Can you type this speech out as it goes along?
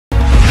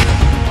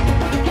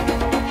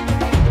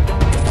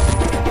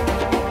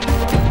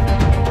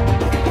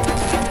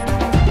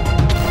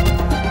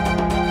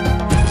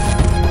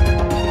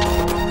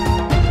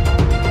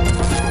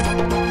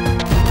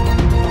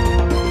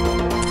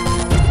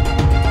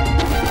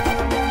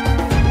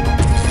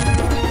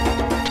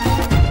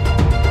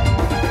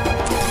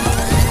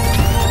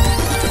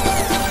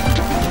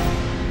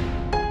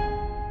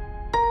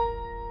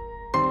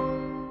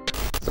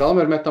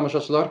Salam, hörmətli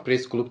tamaşaçılar.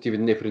 Pressklub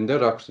TV-nin efirində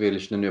RAKURS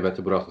verilişinin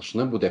növbəti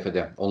buraxılışını bu dəfə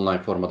də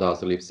onlayn formada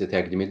hazırlayıb sizə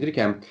təqdim edirik.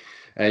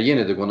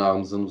 Yenə də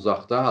qonağımızın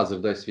uzaqda,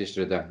 hazırda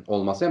İsveçrədə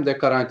olması, həm də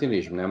karantin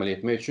rejimini əməl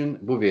etmək üçün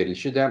bu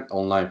verilişi də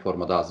onlayn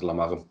formada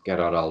hazırlamağı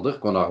qərar aldıq.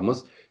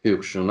 Qonağımız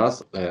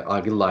hüquqşünas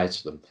Aqil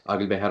Layiçdir.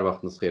 Aqil bəy, hər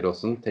vaxtınız xeyir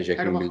olsun.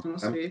 Təşəkkür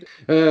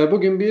edirəm.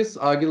 Bugün biz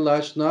Aqil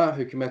Layiçlə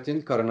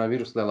hökumətin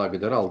koronavirusla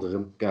əlaqədar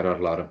aldığı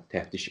qərarları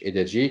təftiş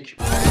edəcəyik.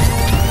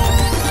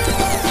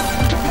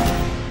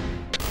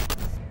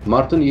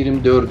 Martın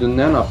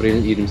 24-dən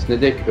aprelin 20-sinə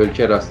dək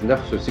ölkə ərazisində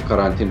xüsusi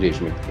karantin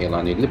rejimi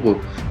elan edilib.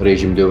 Bu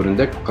rejim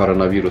dövründə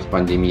koronavirus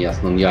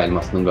pandemiyasının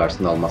yayılmasının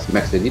qarşısını alması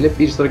məqsədi ilə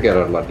bir sıra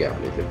qərarlar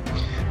qəbul edilib.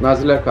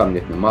 Nazirlər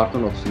Kabinetinin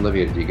martın 30-da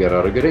verdiyi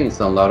qərara görə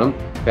insanların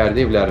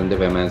fərdi evlərində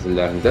və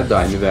mənzillərində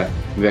daimi və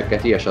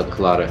müvəqqəti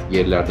yaşadıkları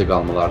yerlərdə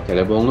qalmaları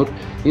tələb olunur.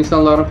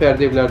 İnsanların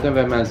fərdi evlərdən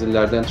və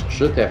mənzillərdən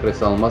çıxışı təxirə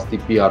salınmaz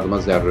tibbi yardıma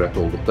zərurət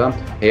olduqda,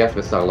 həyat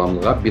və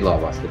sağlamlığa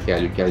bilavasitə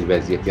təhlükəli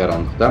vəziyyət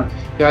yarandıqda,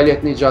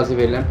 fəaliyyətinə icazə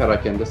verilən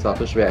pərakəndə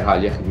satış və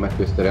əhaliyə xidmət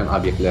göstərən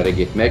obyektlərə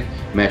getmək,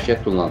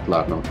 məişət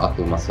tullantılarının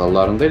atılması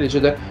hallarında,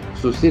 eləcə də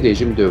xüsusi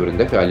rejim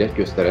dövründə fəaliyyət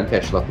göstərən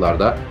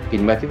təşkilatlarda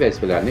xidməti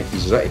vəzifələrini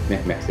icra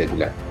etmək məqsədi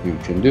ilə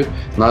mümkündür.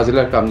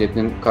 Nazirlər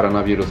Kabinetinin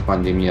koronavirus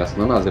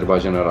pandemiyasının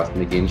Azərbaycan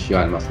ərazisində geniş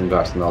yayılmasının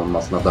qarşısının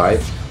alınmasına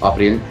dair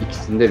aprelin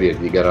 2-sində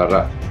verdiyi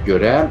qərara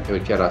görə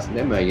ölkə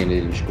ərazisində müəyyən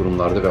edilmiş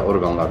qurumlarda və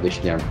orqanlarda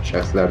işləyən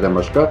şəxslərdən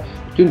başqa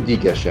bütün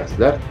digər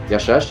şəxslər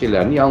yaşayış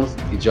yerlərini yalnız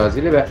icazə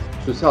ilə və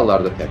xüsusi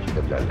hallarda tərk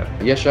edə bilərlər.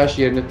 Yaşayış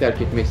yerini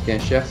tərk etmək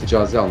istəyən şəxs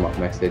icazə almaq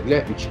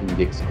məqsədilə 3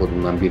 indeks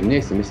kodundan birini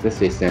SMS-də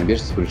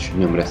 8103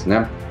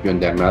 nömrəsinə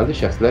göndərməlidir.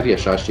 Şəxslər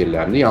yaşayış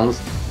yerlərini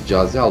yalnız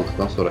icazə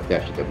aldıqdan sonra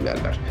tərk edə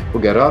bilərlər.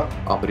 Bu qərar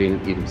aprelin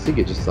 20-si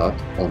gecə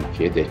saat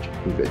 12-yə dək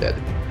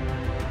qüvvədədir.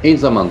 Eyni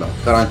zamanda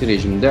karantin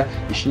rejimində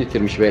işini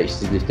itirmiş və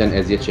işsizlikdən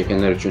əziyyət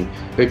çəkənlər üçün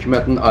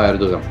hökumətin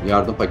ayırdığı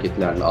yardım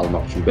paketlərini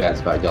almaq üçün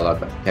bəzi qaydalar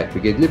da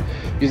tətbiq edilib.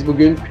 Biz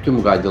bugün bütün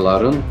bu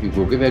qaydaların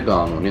hüquqi və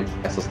qanuni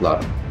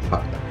əsasları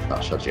haqqında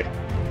danışacağıq.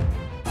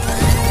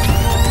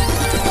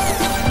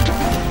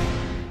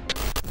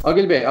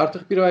 Aqil bəy,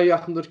 artıq bir aya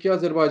yaxındır ki,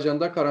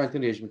 Azərbaycanda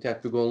karantin rejimi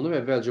tətbiq olunub.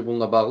 Əvvəlcə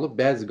bununla bağlı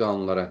bəzi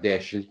qanunlara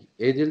dəyişiklik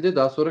edildi.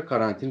 Daha sonra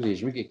karantin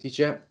rejimi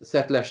getdikcə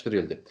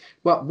sərtləşdirildi.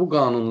 Bu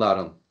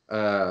qanunların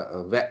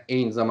və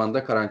eyni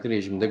zamanda karantin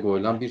rejimində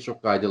qoyulan bir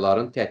çox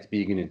qaydaların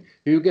tətbiqinin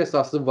hüquqi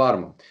əsası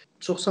varmı?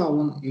 Çox sağ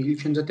olun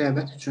ilk öncə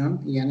dəvət üçün.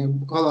 Yəni,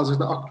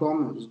 hal-hazırda aktual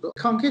mövzudur.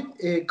 Konkret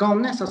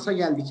qanuni əsasa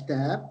gəldikdə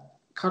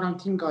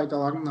karantin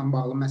qaydaları ilə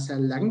bağlı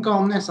məsələlərin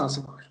qanuni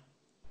əsası var.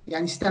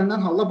 Yəni,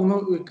 istənilən halda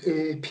bunu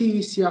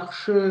pis,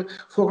 yaxşı,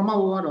 formal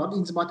olaraq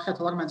İnzibati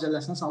Xətalar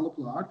Məcəlləsinə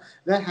salıblar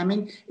və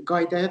həmin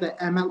qaydaya da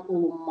əməl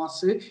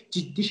olunması,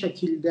 ciddi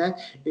şəkildə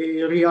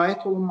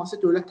riayət olunması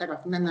dövlət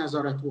tərəfindən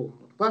nəzarət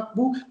olunur.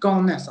 Bu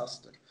qanuni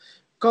əsasdır.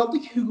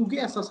 Qaldı ki, hüquqi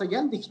əsasa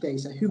gəldikdə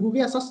isə,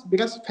 hüquqi əsas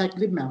biraz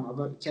fərqli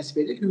mənada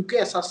kəsb edir. Hüquqi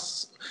əsas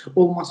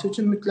olması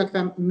üçün mütləq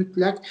və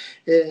mütləq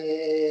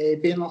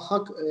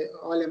beynəlxalq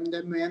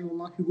aləmdə müəyyən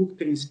olunan hüquq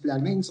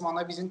prinsiplərinə, eyni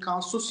zamanda bizim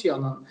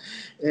konstitusiyanın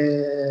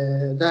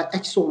da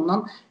əks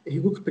olunan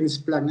hüquq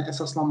prinsiplərinə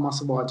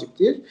əsaslanması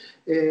vacibdir.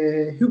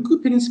 Hüquqi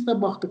prinsipə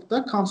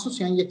baxdıqda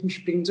konstitusiyanın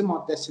 71-ci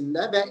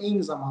maddəsində və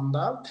eyni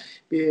zamanda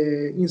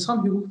insan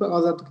hüquq və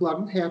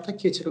azadlıqlarının həyata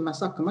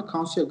keçirilməsi haqqında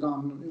konstitusiya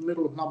qanununun ümumi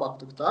ruhuna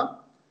baxdıqda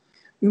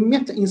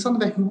ümumiyyətlə, insan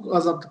və hüquq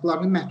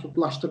azadlıqlarının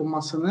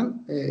məhdudlaşdırılmasının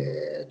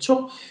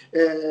çox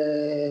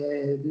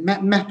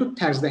məhdud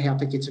tərzdə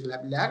həyata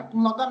keçirilə bilər.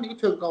 Bunlardan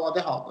biri fövqəladə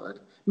haldır,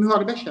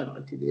 müharibə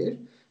şəraitidir,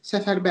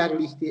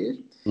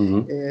 səfərbərlikdir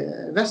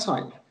və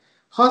s.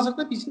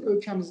 Hazırda bizim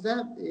ölkəmizdə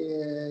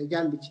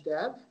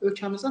gəldikdə,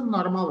 ölkəmizdə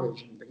normal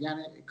rejimdir.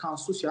 Yəni,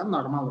 konstitusiya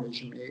normal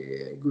rejim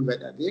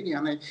qüvvədədir.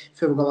 Yəni,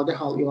 fövqəladə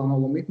hal elan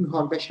olunmayıb,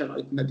 müharibə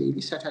şəraitində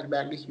deyilik,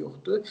 səfərbərlik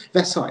yoxdur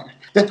və s.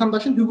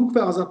 Vətəndaşın hüquq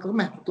və azadlığı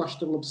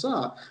məhdudlaşdırılıbsa,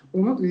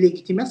 onun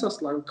legitim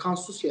əsasları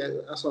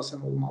konstitusiyaya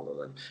əsasən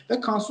olmalıdır. Və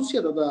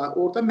konstitusiyada da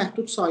orada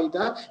məhdud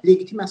sayıda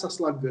legitim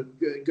əsaslar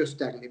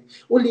göstərilib.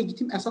 O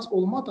legitim əsas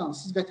olmadan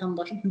siz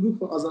vətəndaşın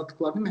hüquq və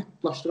azadlıqlarını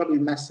məhdudlaşdıra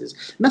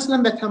bilməzsiniz.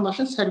 Məsələn,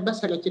 vətəndaşın sərbəst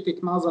hərəkət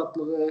etmə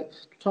azadlığı,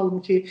 tutalım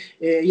ki,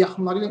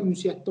 yaxınları ilə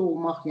ünsiyyətdə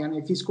olmaq, yəni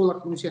fiziki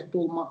olaraq ünsiyyətdə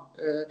olmaq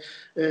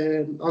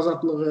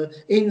azadlığı,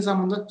 eyni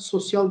zamanda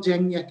sosial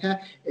cəmiyyətə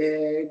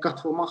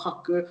qatılmaq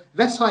haqqı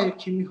və s.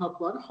 kimi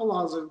haqları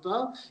hal-hazırda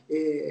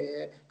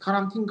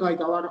karantin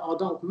qaydaları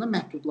adı altında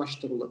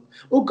məhdudlaşdırılıb.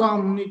 O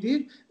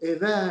qanunidir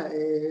və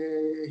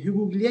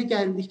hüquqiliyə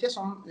gəldikdə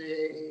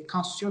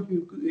konstitusiyon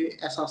hüquqi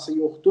əsası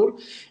yoxdur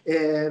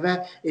və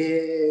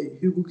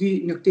hüquqi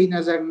nöqteyi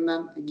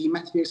nəzərindən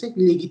qiymət versək,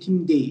 legitim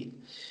deyil.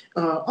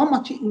 Amma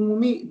ki,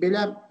 ümumi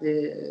belə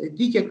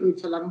digər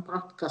ölkələrin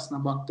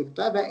praktikasına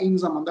baxdıqda və eyni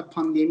zamanda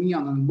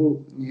pandemiyanın bu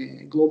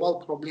qlobal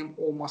problem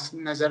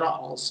olmasını nəzərə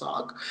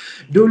alsaq,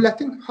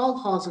 dövlətin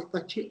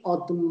hal-hazırdakı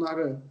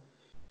addımları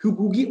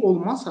hüquqi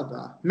olmasa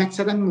da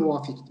məqsədə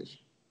müvafiqdir.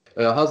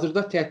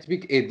 Hazırda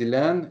tətbiq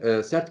edilən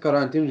sərt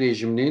karantin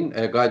rejiminin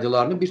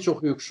qaydalarını bir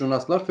çox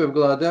hüquqşünaslar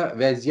fövqəladə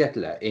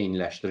vəziyyətlə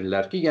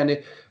eyniləşdirirlər ki, yəni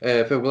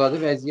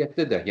fövqəladə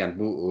vəziyyətdə də yəni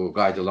bu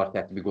qaydalar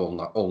tətbiq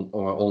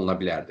oluna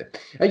bilərdi.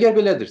 Əgər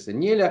belədirsə,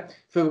 niyə elə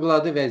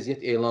fövqəladə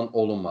vəziyyət elan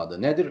olunmadı?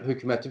 Nədir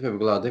hökuməti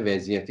fövqəladə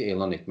vəziyyəti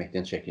elan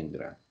etməkdən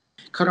çəkindirən?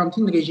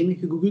 Karantin rejimi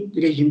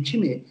hüquqi rejim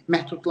kimi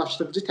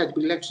məhdudlaşdırıcı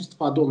tədbirlər üçün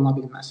istifadə oluna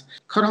bilməz.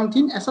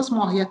 Karantin əsas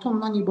mahiyyəti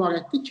ondan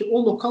ibarətdir ki,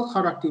 o lokal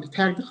xarakter,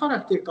 fərdi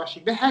xarakter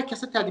daşıyır və hər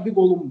kəsə tətbiq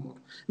olunmur.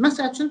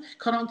 Məsəl üçün,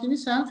 karantini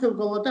sən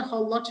fövqəladə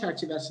hallar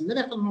çərçivəsində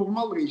və ya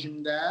normal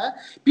rejimdə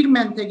bir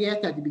məntəqəyə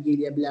tətbiq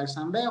edə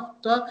bilərsən və yaxud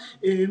da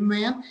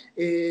müəyyən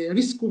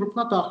risk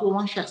qrupuna daxil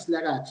olan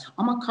şəxslərə.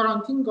 Amma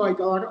karantin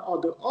qaydaları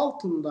adı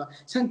altında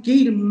sən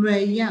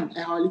qeyri-müəyyən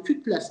əhali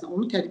kütləsinə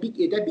onu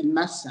tətbiq edə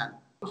bilməzsən.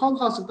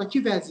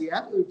 Hal-hazırdakı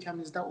vəziyyət,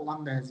 ölkəmizdə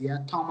olan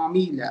vəziyyət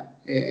tamamilə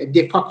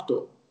de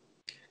facto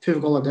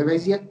fövqəladə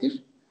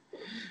vəziyyətdir.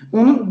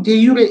 Onun de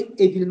jure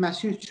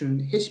edilməsi üçün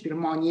heç bir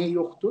maneə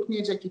yoxdur.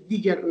 Necə ki,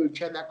 digər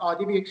ölkələr,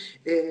 adi bir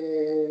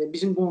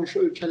bizim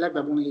qonşu ölkələr də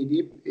bunu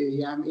edib.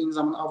 Yəni, eyni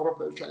zamanda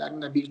Avropa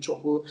ölkələrində bir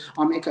çoxu,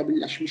 Amerika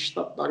Birləşmiş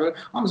Ştatları,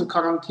 hamısı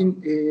karantin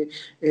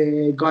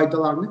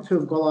qaydalarını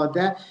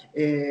fövqəladə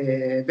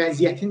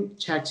vəziyyətin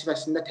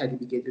çərçivəsində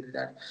tətbiq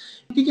edirlər.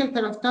 Digər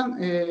tərəfdən,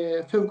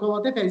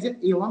 fövqəladə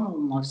vəziyyət elan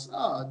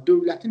olunarsa,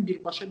 dövlətin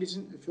birbaşa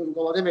bizim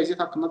fövqəladə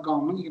vəziyyət haqqında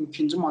qanunun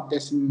 22-ci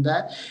maddəsində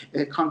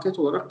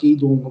konkret olaraq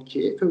qeyd olunur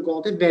ki,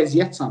 fövqəladə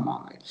vəziyyət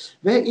zamanı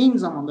və eyni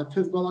zamanda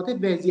fövqəladə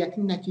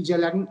vəziyyətin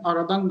nəticələrinin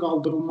aradan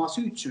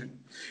qaldırılması üçün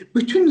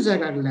bütün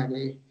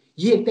zərərləri,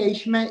 yer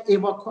dəyişmə,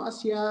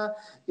 evakuasiya,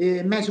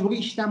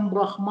 məcburi işdən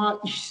buraxma,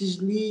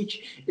 işsizlik,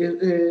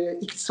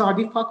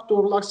 iqtisadi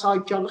faktorlar,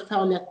 sahibkarlıq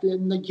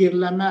fəaliyyətlərində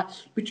geriləmə,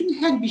 bütün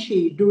hər bir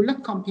şeyi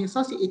dövlət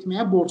kompensasiya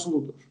etməyə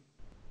borcludur.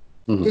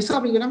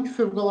 Hesab edirəm ki,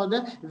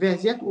 fövqəladə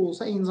vəziyyət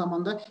olsa, eyni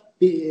zamanda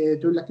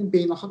dövlətin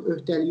beynəlxalq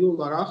öhdəliyi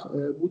olaraq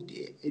bu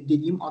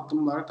dediyim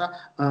addımları da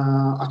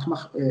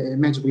atmaq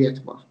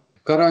məcburiyyəti var.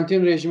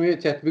 Karantin rejimi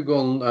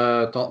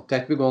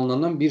tətbiq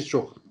olunandan bir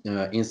çox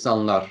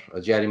insanlar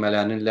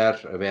cərimələnirlər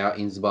və ya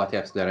inzibati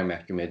həbslərə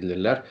məhkum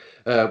edilirlər.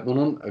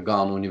 Bunun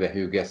qanuni və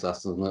hüquqi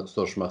əsasını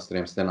soruşmaq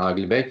istəyirəm sizdən,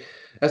 Aqil bəy.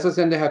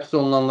 Əsasən də həbs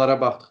olunanlara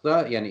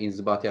baxdıqda, yəni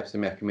inzibati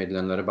həbsə məhkum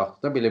edilənlərə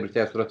baxdıqda belə bir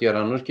təəssürat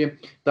yaranır ki,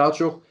 daha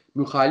çox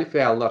müxalif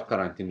fəallar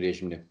karantin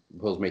rejimini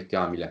pozma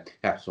ittihamı ilə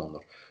həbs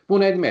olunur. Bu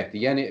nə deməkdir?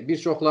 Yəni, bir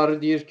çoxları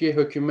deyir ki,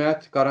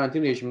 hökumət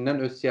karantin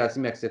rejimindən öz siyasi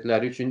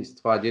məqsədləri üçün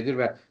istifadə edir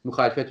və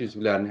müxalifət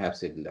üzvlərini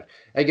həbs edirlər.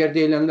 Əgər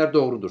deyilənlər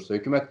doğrudursa,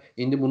 hökumət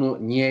indi bunu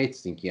niyə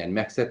etsin ki? Yəni,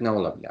 məqsəd nə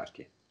ola bilər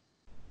ki?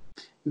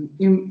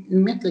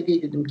 Ümumiyyətlə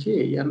qeyd edim ki,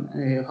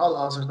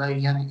 hal-hazırda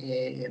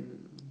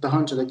daha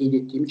öncə də qeyd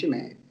etdiyim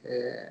kimi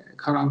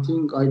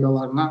karantin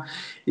qaydalarına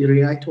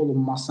riayət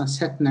olunmasına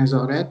sərt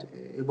nəzarət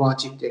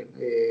vacibdir.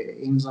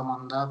 Eyni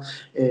zamanda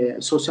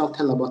sosial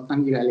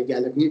tələbatdan irəli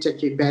gəlir. Necə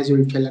ki, bəzi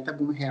ölkələrdə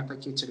bunu həyata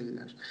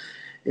keçirirlər.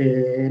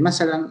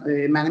 Məsələn,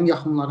 mənim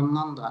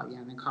yaxınlarımdan da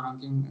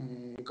karantin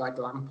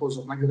qaydalarının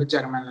pozduğuna görə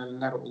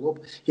cərimələnlər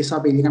olub.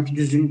 Hesab edirəm ki,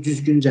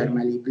 düzgün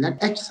cərimələyiblər.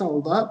 Əks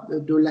halda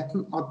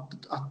dövlətin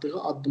atdığı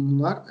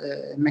addımlar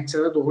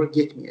məqsədə doğru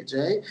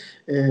getməyəcək.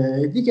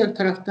 Digər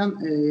tərəfdən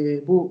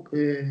bu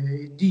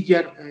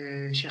digər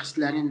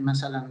şəxslərin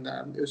məsələn də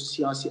öz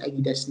siyasi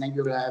əqidəsinə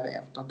görə və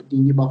ya da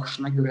dini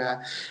baxışına görə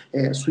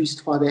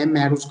sui-istifadəyə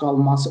məruz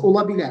qalması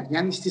ola bilər.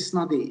 Yəni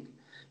istisna deyil.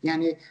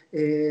 Yəni,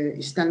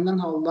 istənilən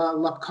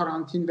halda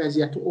karantin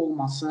vəziyyəti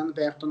olmasın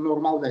və yaxud da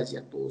normal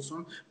vəziyyətdə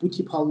olsun. Bu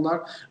tip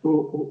hallar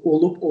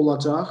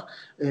olacaq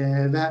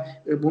və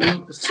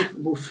bunun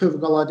bu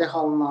fövqəladə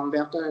halından və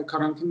yaxud da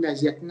karantin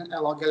vəziyyətinin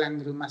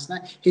əlaqələndirilməsinə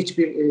heç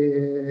bir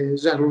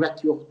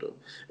zərurət yoxdur.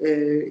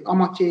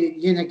 Amma ki,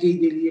 yenə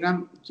qeyd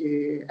edirəm ki,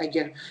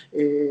 əgər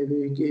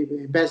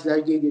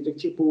bəziləri qeyd edir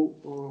ki, bu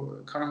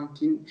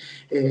karantin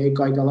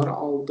qaydaları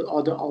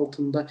adı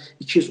altında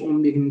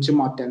 211-ci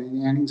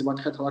maddənin, yəni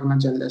İnzibati Xətalar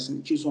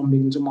Məcəlləsinin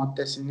 211-ci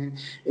maddəsinin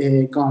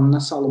qanuna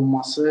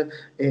salınması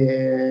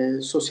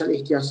sosial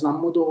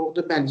ehtiyacdan mı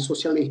doğrudur? Bəli,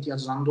 sosial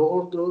ehtiyacdan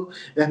doğrudur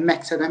və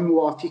məqsədə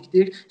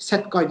müvafiqdir.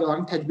 Sərt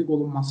qaydaların tətbiq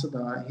olunması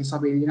da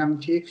hesab edirəm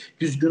ki,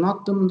 düzgün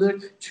addımdır.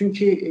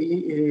 Çünki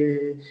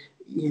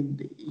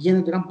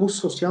yenə deyirəm, bu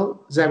sosial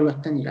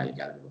zərurətdən irəli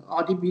gəlir.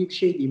 Adi bir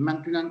şey deyim,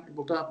 mən dünən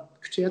burada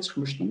küçəyə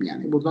çıxmışdım.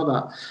 Yəni, burada da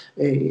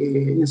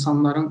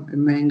insanların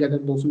müəyyən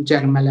qədər də olsun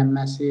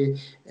cərimələnməsi,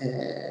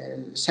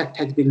 sərt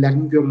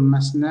tədbirlərin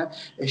görülməsinə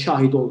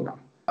şahid oluram.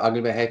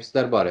 Aqil bəy,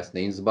 həbslər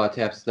barəsində,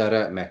 inzibati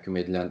həbslərə məhkum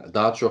edilən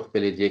daha çox,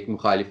 belə deyək,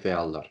 müxalif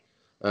fəallar,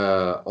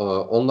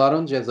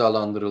 onların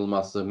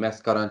cəzalandırılması, məhz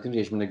karantin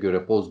rejimini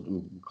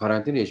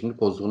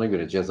pozduğuna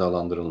görə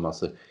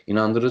cəzalandırılması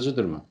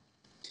inandırıcıdırmı?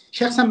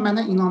 Şəxsən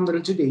mənə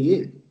inandırıcı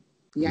deyil.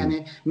 Yəni,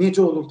 necə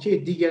olur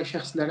ki, digər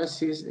şəxslərə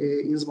siz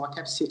inzibati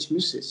həbs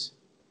seçmirsiniz.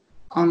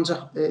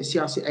 ancaq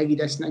siyasi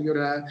əqidəsinə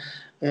görə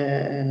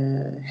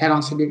hər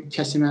hansı bir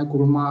kəsimə,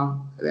 quruma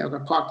və ya da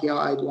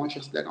partiyaya aid olan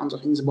şəxslər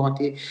ancaq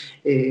inzibati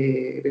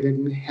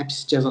həbs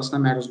cəzasına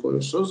məruz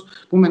qoyursunuz.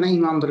 Bu mənə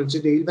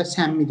inandırıcı deyil və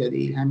səmimi də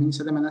deyil. Həmin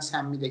isə də mənə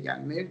səmimi də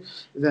gəlmir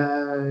və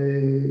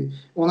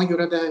ona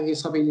görə də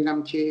hesab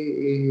edirəm ki,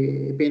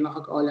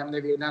 beynəlxalq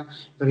aləmdə verilən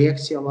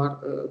reaksiyalar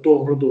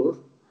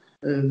doğrudur.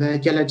 Və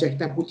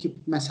gələcəkdə bu tip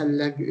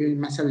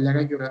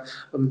məsələlərə görə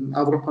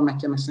Avropa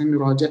məhkəməsinə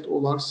müraciət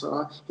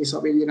olarsa,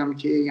 hesab edirəm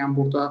ki, yəni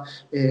burada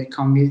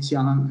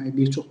konvensiyanın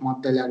bir çox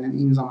maddələrinin,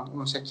 eyni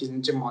zamanda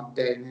 18-ci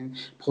maddənin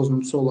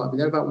pozuntusu ola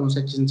bilər və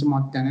 18-ci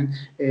maddənin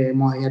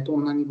mahiyyəti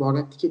ondan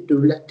ibarətdir ki,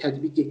 dövlət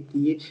tətbiq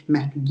etdiyi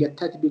məhdudiyyət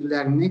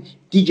tədbirlərini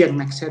digər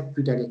məqsəd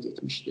güdərək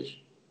etmişdir.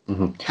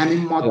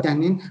 Həmin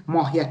maddənin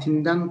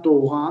mahiyyətindən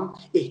doğan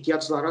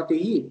ehtiyaclara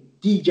deyil,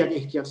 digər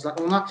ehtiyaclar,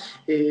 ona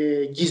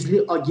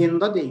gizli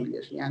agenda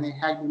deyilir. Yəni,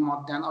 hər bir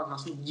maddənin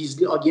arasında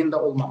gizli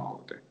agenda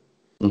olmamalıdır.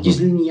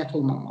 Gizli niyyət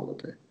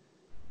olmamalıdır.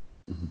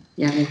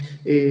 Yəni,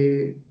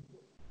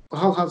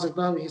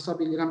 hal-hazırda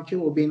hesab edirəm ki,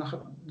 o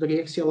beynəlxalq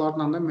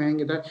reaksiyalarla da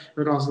müəyyən qədər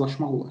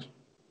razılaşmaq olar.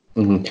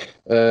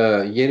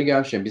 Yeri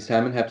gəlmişkən, biz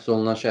həmin həbs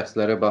olunan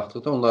şəxslərə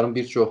baxdıqda onların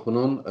bir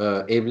çoxunun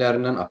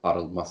evlərindən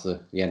aparılması,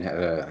 yəni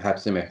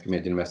həbsə məhkum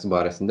edilməsi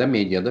barəsində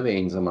mediada və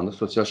eyni zamanda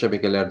sosial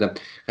şəbəkələrdə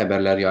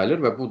xəbərlər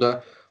yayılır və bu da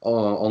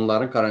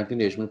onların karantin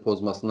rejimini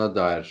pozmasına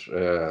dair,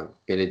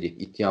 belə deyək,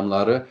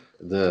 ittihamları,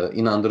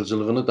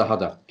 inandırıcılığını daha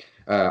da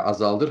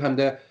azaldır. Həm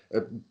də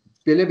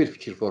belə bir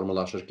fikir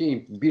formalaşır ki,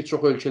 bir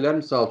çox ölkələr,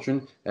 misal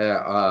üçün,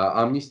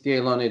 amnistiya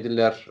elan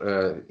edirlər,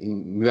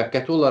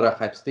 müvəqqəti olaraq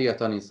həbsdə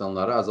yatan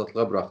insanları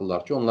azadlığa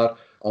buraxırlar ki,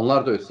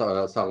 onlar da öz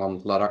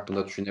sağlamlıqları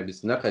haqqında düşünə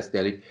bilsinlər,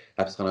 xəstəlik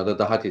həbsxanada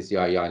daha tez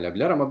yayıla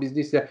bilər. Amma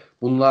bizdə isə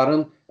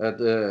bunların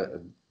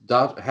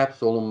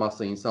həbs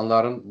olunması,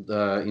 insanların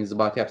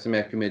inzibati həbsə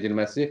məhkum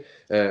edilməsi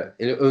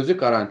elə özü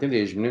karantin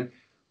rejiminin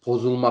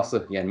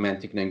pozulması, yəni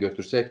məntiqlə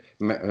götürsək,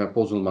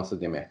 pozulması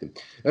deməkdir.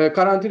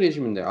 Karantin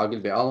rejimində, Aqil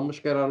bəy, alınmış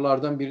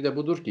qərarlardan biri də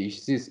budur ki,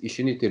 işsiz,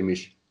 işini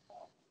itirmiş,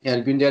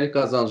 yəni gündəlik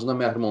qazancına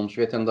məhrum olmuş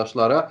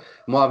vətəndaşlara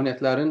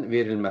müavinətlərin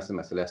verilməsi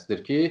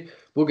məsələsidir ki,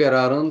 bu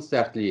qərarın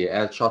sərtliyi,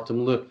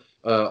 əlçatımlı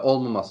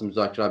olmaması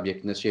müzakirə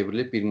obyektinə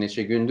çevrilib bir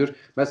neçə gündür.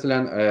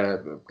 Məsələn,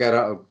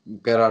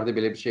 qərarda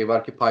belə bir şey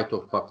var ki, pay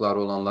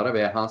torpaqları olanlara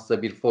və ya hansısa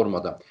bir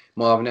formada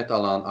müavinət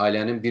alan,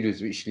 ailənin bir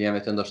üzvü işləyən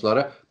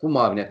vətəndaşlara bu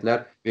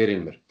müavinətlər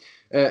verilmir.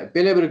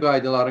 Belə bir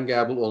qaydaların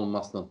qəbul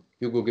olunmasının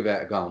hüquqi və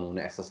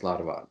qanuni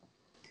əsasları var.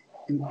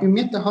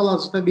 Ümumiyyətlə,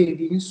 hal-hazırda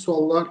verdiyiniz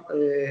suallar,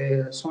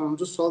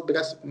 sonuncu sual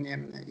biraz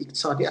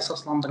iqtisadi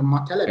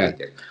əsaslandırma tələb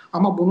edir.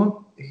 Amma bunun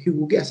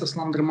hüquqi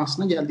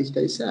əsaslandırmasına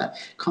gəldikdə isə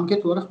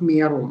konkret olaraq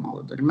meyar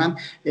olmalıdır. Mən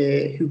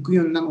hüquqi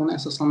yöndən onu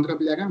əsaslandıra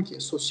bilərəm ki,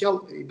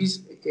 biz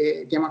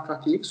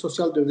demokratik,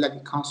 sosial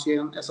dövlət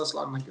konstitusiyasının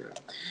əsaslarına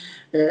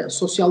görə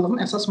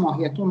sosiallığın əsas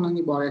mahiyyəti ondan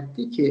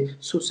ibarətdir ki,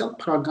 sosial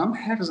proqram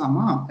hər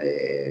zaman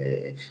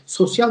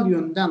sosial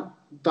yöndən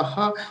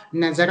daha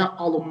nəzərə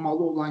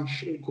alınmalı olan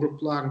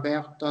qruplar və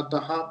yaxud da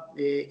daha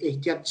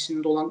ehtiyac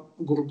içində olan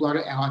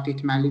qrupları əhatə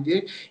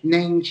etməlidir.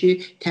 Nəinki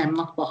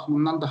təminat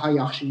baxımından daha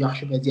yaxşı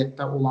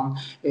vəziyyətdə olan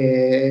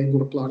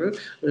qrupları.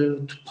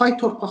 Pay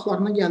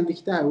torpaqlarına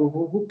gəldikdə,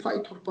 bu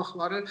pay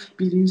torpaqları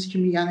bildiyiniz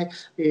kimi, yəni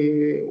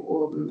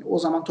o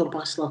zaman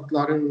torpaq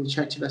islahatları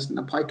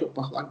çərçivəsində pay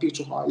torpaqları bir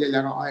çox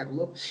ailələrə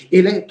ayrılıb.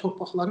 Elə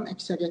torpaqların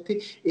əksəriyyəti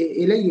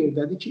elə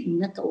yerdədir ki,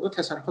 ümumiyyətlə orada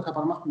təsərrüfat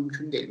aparmaq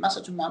mümkün deyil.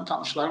 Məsəl üçün, mənim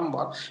tanışlarım var.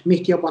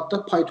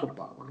 Mehdiyabadda pay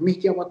torpağı var.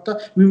 Mehdiyabadda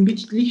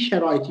münbitlik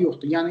şəraiti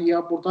yoxdur. Yəni, ya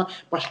burada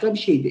başqa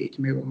bir şey də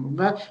etmək olmur.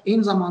 Və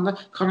eyni zamanda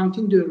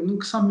karantin dövrünün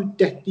qısa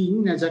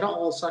müddətliyini nəzərə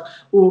alsaq,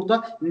 orada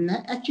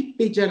nə əkib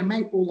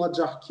becərmək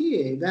olacaq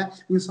ki, və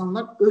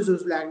insanlar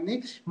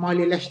öz-özlərini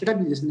maliyyələşdirə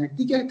bilirsinlər.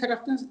 Digər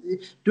tərəfdən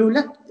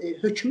dövlət,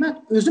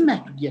 hökumət özü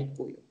məhdudiyyət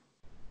qoyur.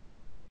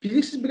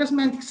 Bilirsiniz, biraz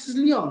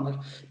məntiqsizlik alınır.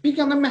 Bir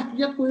yana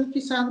məhdudiyyət qoyur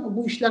ki, sən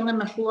bu işlərlə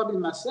məşğul ola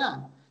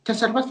bilməzsən,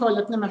 təsərrüfat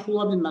fəaliyyətinə məşğul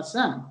ola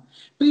bilməzsən.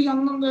 Bir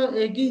yandan da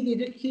qeyd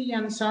edir ki,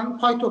 yəni sənin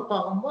pay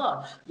torpağın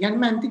var. Yəni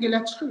məntiq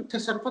elə çıxır,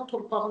 təsərrüfat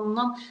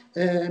torpağından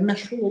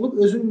məşğul olub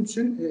özün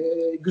üçün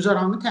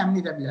güzəranını təmin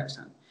edə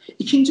bilərsən.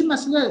 İkinci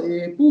məsələ,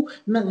 bu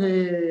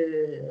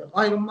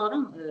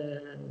ayrımların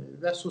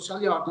və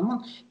sosial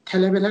yardımın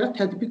tələbələrə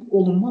tətbiq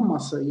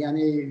olunmaması,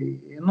 yəni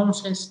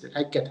nonsensdir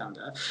həqiqətən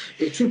də.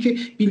 Çünki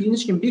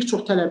bildiyiniz kimi bir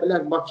çox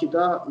tələbələr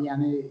Bakıda,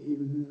 yəni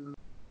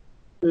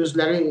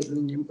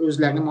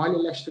özlərini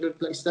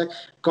maliyyələşdirirdilər, istər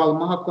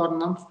qalma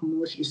haqlarından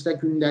tutmuş, istər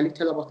gündəlik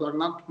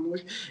tələbatlarından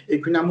tutmuş,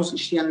 günəmuz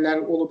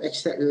işləyənlər olub,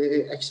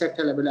 əksər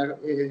tələbələr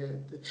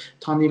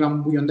tanıyıram,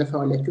 bu yöndə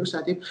fəaliyyət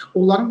göstərib.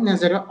 Onların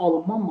nəzərə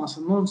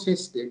alınmaması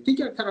nonsensdir.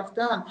 Digər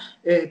tərəfdən,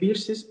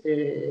 bilirsiniz,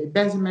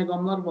 bəzi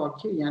məqamlar var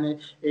ki, yəni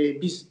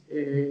biz,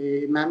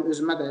 mənim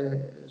özümə də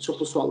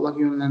çoxlu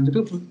suallar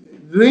yönləndirir.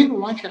 Vəyin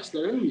olan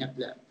şəxslərə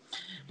ümumiyyətlə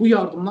bu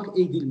yardımlar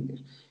edilmir.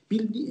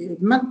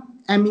 Mən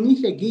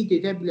əminliklə qeyd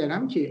edə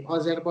bilərəm ki,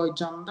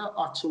 Azərbaycanda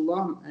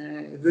açılan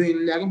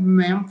vəynlərin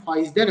müəyyən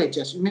faiz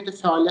dərəcəsi ümumiyyətlə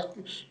fəaliyyət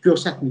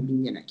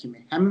göstərməyib yenə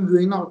kimi. Həmin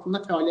vəyin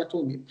altında fəaliyyət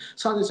olmayıb.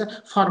 Sadəcə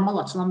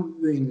formal açılan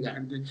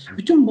vəynlərdir.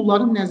 Bütün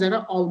bunları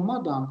nəzərə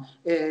almadan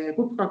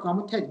bu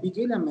proqramı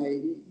tətbiq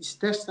eləmək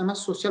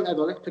istər-istəməz sosial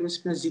ədalət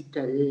prinsipinə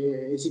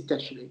zidd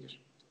təşkil edir.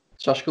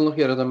 Çaşqınlıq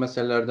yaradan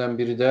məsələlərdən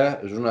biri də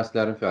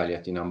jurnalistlərin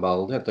fəaliyyəti ilə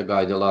bağlıdır. Hətta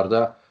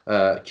qaydalarda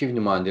KİV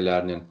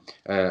nümayəndələrinin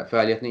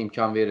fəaliyyətinə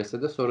imkan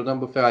verilsə də, sonradan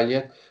bu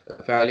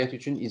fəaliyyət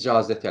üçün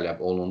icazə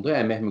tələb olundu.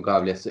 Əmək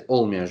müqaviləsi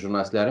olmayan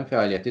jurnalistlərin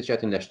fəaliyyəti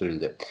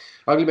çətinləşdirildi.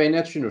 Aqil bəy,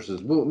 nə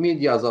düşünürsünüz? Bu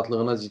media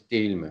azadlığına zidd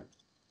deyilmi?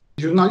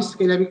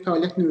 Jurnalistika elə bir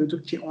fəaliyyət növüdür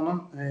ki, onun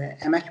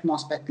əmək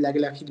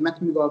münasibətləri ilə, xidmət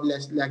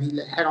müqavilələri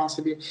ilə hər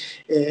hansı bir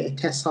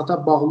təsisata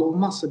bağlı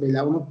olması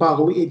belə, onun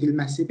bağlı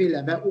edilməsi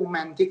belə və o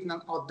məntiqlə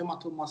addım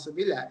atılması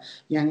belə,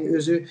 yəni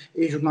özü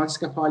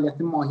jurnalistika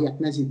fəaliyyətinin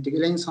mahiyyətinə ziddir.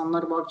 Elə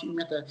insanlar var ki,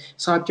 ümumiyyətlə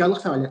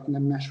sahibkarlıq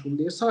fəaliyyətindən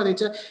məşğuldur.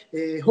 Sadəcə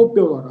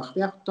hobbi olaraq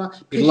və yaxud da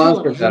peşə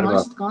olaraq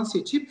jurnalistikanı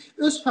seçib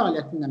öz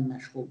fəaliyyətindən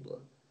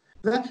məşğuldur.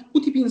 Və bu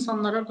tip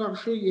insanlara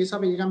qarşı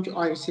hesab edirəm ki,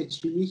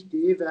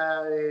 ayrıseçkilikdir və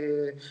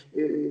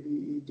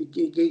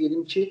qeyd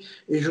edim ki,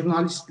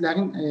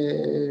 jurnalistlərin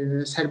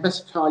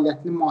sərbəst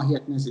fəaliyyətinin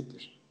mahiyyətinə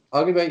ziddir.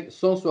 Aqil bəy,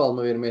 son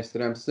sualımı vermək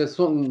istəyirəm sizə.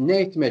 Nə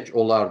etmək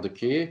olardı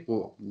ki,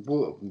 bu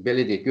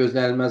belə deyək,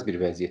 gözlənilməz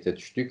bir vəziyyətə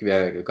düşdük və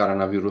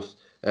koronavirus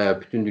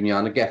bütün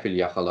dünyanı qəfil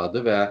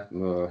yaxaladı və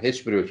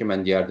heç bir ölkə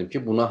mən deyərdim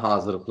ki, buna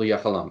hazırlıqlı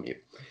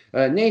yaxalanmayıb.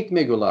 Nə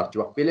etmək olar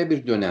ki, belə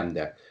bir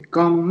dönəmdə?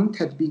 Qanunun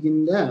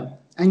tətbiqində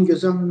ən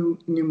gözəl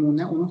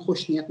nümunə onun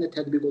xoş niyyətlə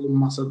tətbiq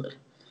olunmasıdır.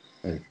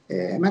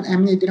 Mən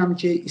əmin edirəm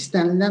ki,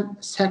 istənilən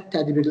sərt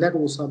tədbirlər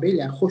olsa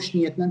belə, xoş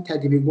niyyətlə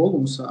tətbiq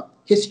olunsa,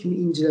 heç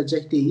kimi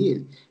inciləcək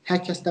deyil,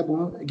 hər kəs də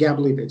bunu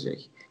qəbul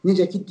edəcək.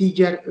 Necə ki,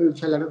 digər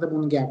ölkələrə də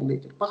bunu qəbul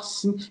edir. Bax,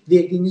 sizin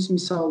verdiyiniz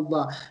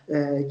misalda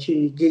ki,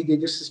 qeyd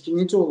edirsiniz ki,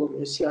 necə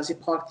olur siyasi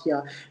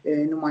partiya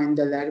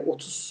nümayəndələri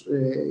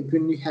 30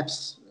 günlük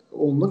həbs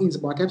olunur,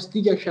 inzibati həbs,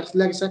 digər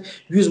şəxslər isə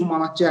 100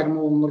 manat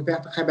cərimə olunur və ya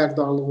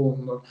xəbərdarlıq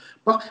olunur.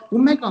 Bax,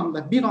 bu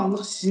məqamda bir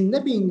anlıq sizin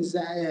də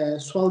beyninizdə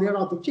sual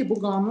yaradır ki,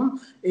 bu qanun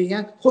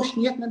xoş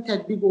niyyətlə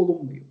tətbiq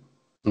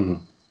olunmuyub.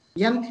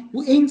 Yəni,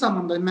 bu eyni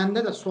zamanda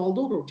məndə də sual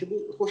doğurur ki, bu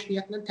xoş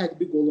niyyətlə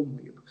tətbiq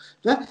olunmuyub.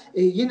 Və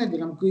yenə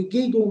deyirəm,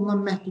 qeyd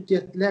olunan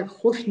məhdudiyyətlər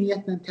xoş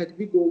niyyətlə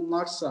tətbiq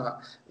olunarsa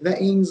və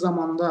eyni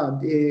zamanda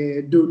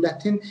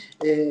dövlətin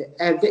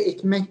əldə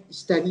etmək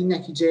istədiyi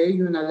nəticəyə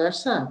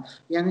yönələrsə,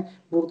 yəni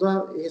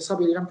burada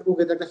hesab edirəm ki, o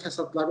qədər də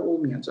fəsadları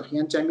olmayacaq.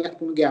 Yəni cəmiyyət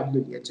bunu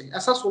qəbul edəcək.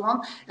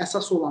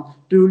 Əsas olan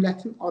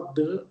dövlətin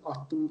atdığı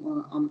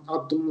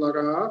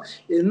addımlara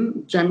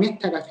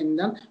cəmiyyət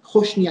tərəfindən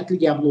xoş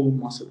niyyətli qəbul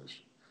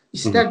olunmasıdır.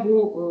 İstər bu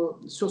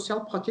sosial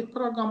paket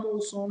proqramı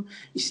olsun,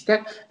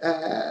 istər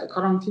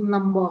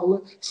karantinlə bağlı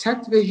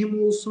sərt rejim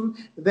olsun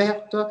və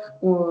yaxud da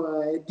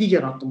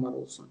digər addımlar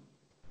olsun.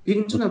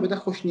 Birinci növbədə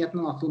xoş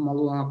niyyətlə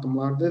atılmalı olan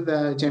addımlardır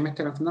və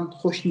cəmiyyət tərəfindən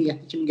xoş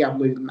niyyətli kimi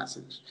qəbul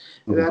edilməsidir.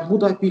 Və bu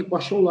da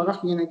birbaşa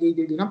olaraq, yenə qeyd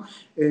edirəm,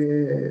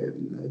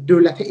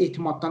 dövlətə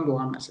etimaddan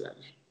doğan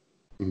məsələdir.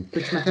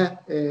 Hökumətə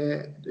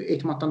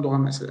etimaddan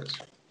doğan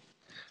məsələdir.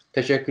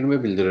 Təşəkkürümü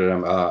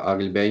bildirirəm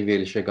Aqil bəy,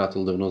 verilişə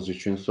qatıldığınız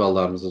üçün,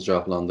 suallarımızı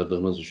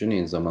cavablandırdığınız üçün,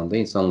 eyni zamanda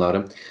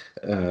insanları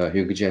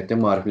hüquqi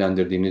cəhətdən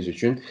maarifləndirdiyiniz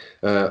üçün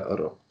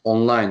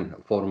onlayn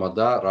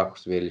formada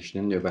RAKURS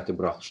verilişinin növbəti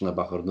buraxılışına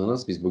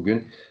baxırdınız. Biz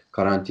bugün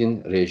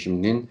karantin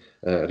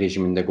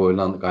rejimində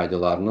qoyulan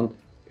qaydalarının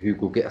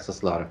hüquqi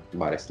əsasları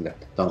barəsində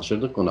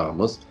danışırdıq.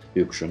 Qonağımız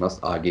hüquqşünas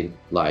Aqil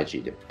Layıcı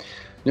idi.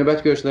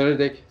 Növbəti görüşlərə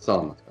dək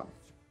salamat qalın.